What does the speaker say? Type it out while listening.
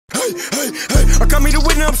I come here to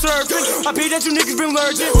win and I'm serving. I pay that you niggas been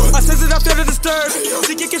lurking. I sense it, I feel it disturbing.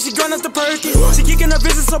 She kicking, she gone out the perky. She kicking her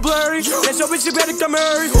vision so blurry. That your bitch, she better come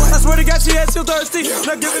early. I swear to God, she ass still thirsty.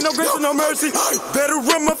 Not giving no grace and no mercy. Better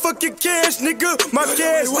run my fucking cash, nigga. My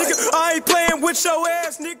cash, nigga. I ain't playing with your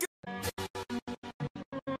ass, nigga.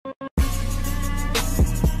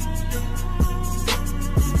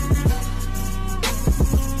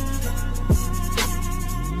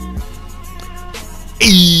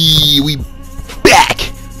 Hey, we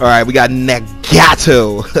back. All right, we got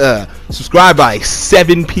Nagato. Subscribed by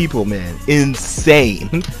 7 people, man.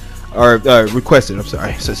 Insane. Or requested, I'm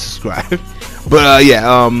sorry. So subscribe. But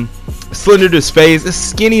yeah, slender to his face, as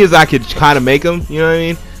skinny as I could kind of make him. You know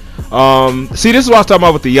what I mean? See, this is what I was talking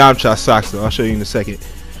about with the Yamcha socks, though. I'll show you in a second.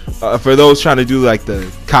 For those trying to do like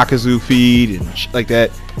the Kakazu feed and shit like that.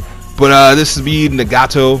 But this is me,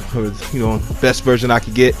 Nagato, or, you know, best version I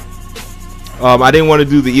could get. I didn't want to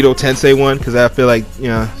do the Ito Tensei one because I feel like, you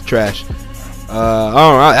know, trash.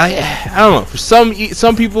 I don't know. For some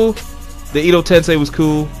people, the Ito Tensei was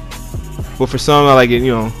cool, but for some, I like it,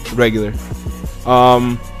 you know, regular.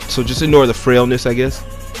 So just ignore the frailness, I guess.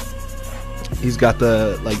 He's got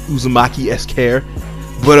the like Uzumaki-esque hair,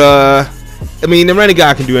 but I mean, the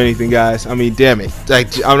Rinnegan can do anything, guys. I mean, damn it.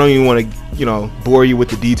 Like, I don't even want to, you know, bore you with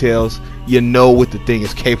the details. You know what the thing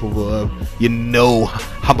is capable of. You know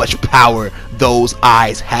how much power those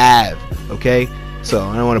eyes have. Okay? So,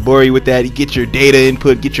 I don't want to bore you with that. You get your data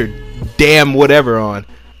input, get your damn whatever on.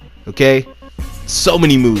 Okay? So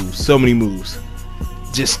many moves. So many moves.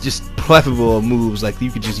 Just plethora of moves like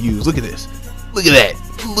you could just use. Look at this. Look at that.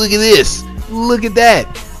 Look at this. Look at that.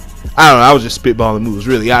 I don't know. I was just spitballing moves,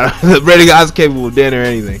 really. I don't know. Rinnegan's capable of damn or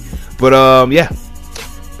anything. But, yeah.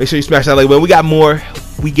 Make sure you smash that like button. We got more.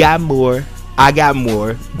 We got more. I got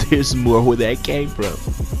more. There's more where that came from.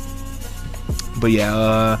 But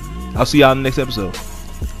yeah, I'll see y'all in the next episode.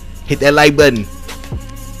 Hit that like button.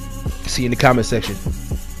 See you in the comment section.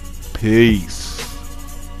 Peace.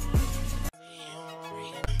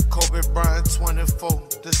 Kobe Bryant 24.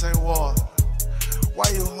 This ain't war. Why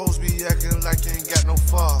you hoes be acting like you ain't got no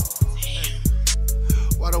fall?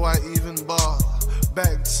 Why do I even ball?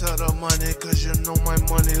 Back to the money, cause you know my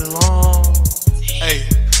money long. Hey,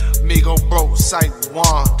 me go broke, sight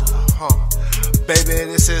wander, huh? Baby,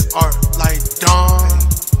 this is art like dawn.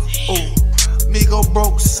 Ooh, me go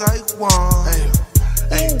broke, sight wander.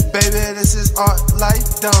 Hey, baby, this is art like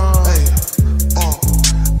dawn. Hey,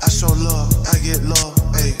 I show love, I get love.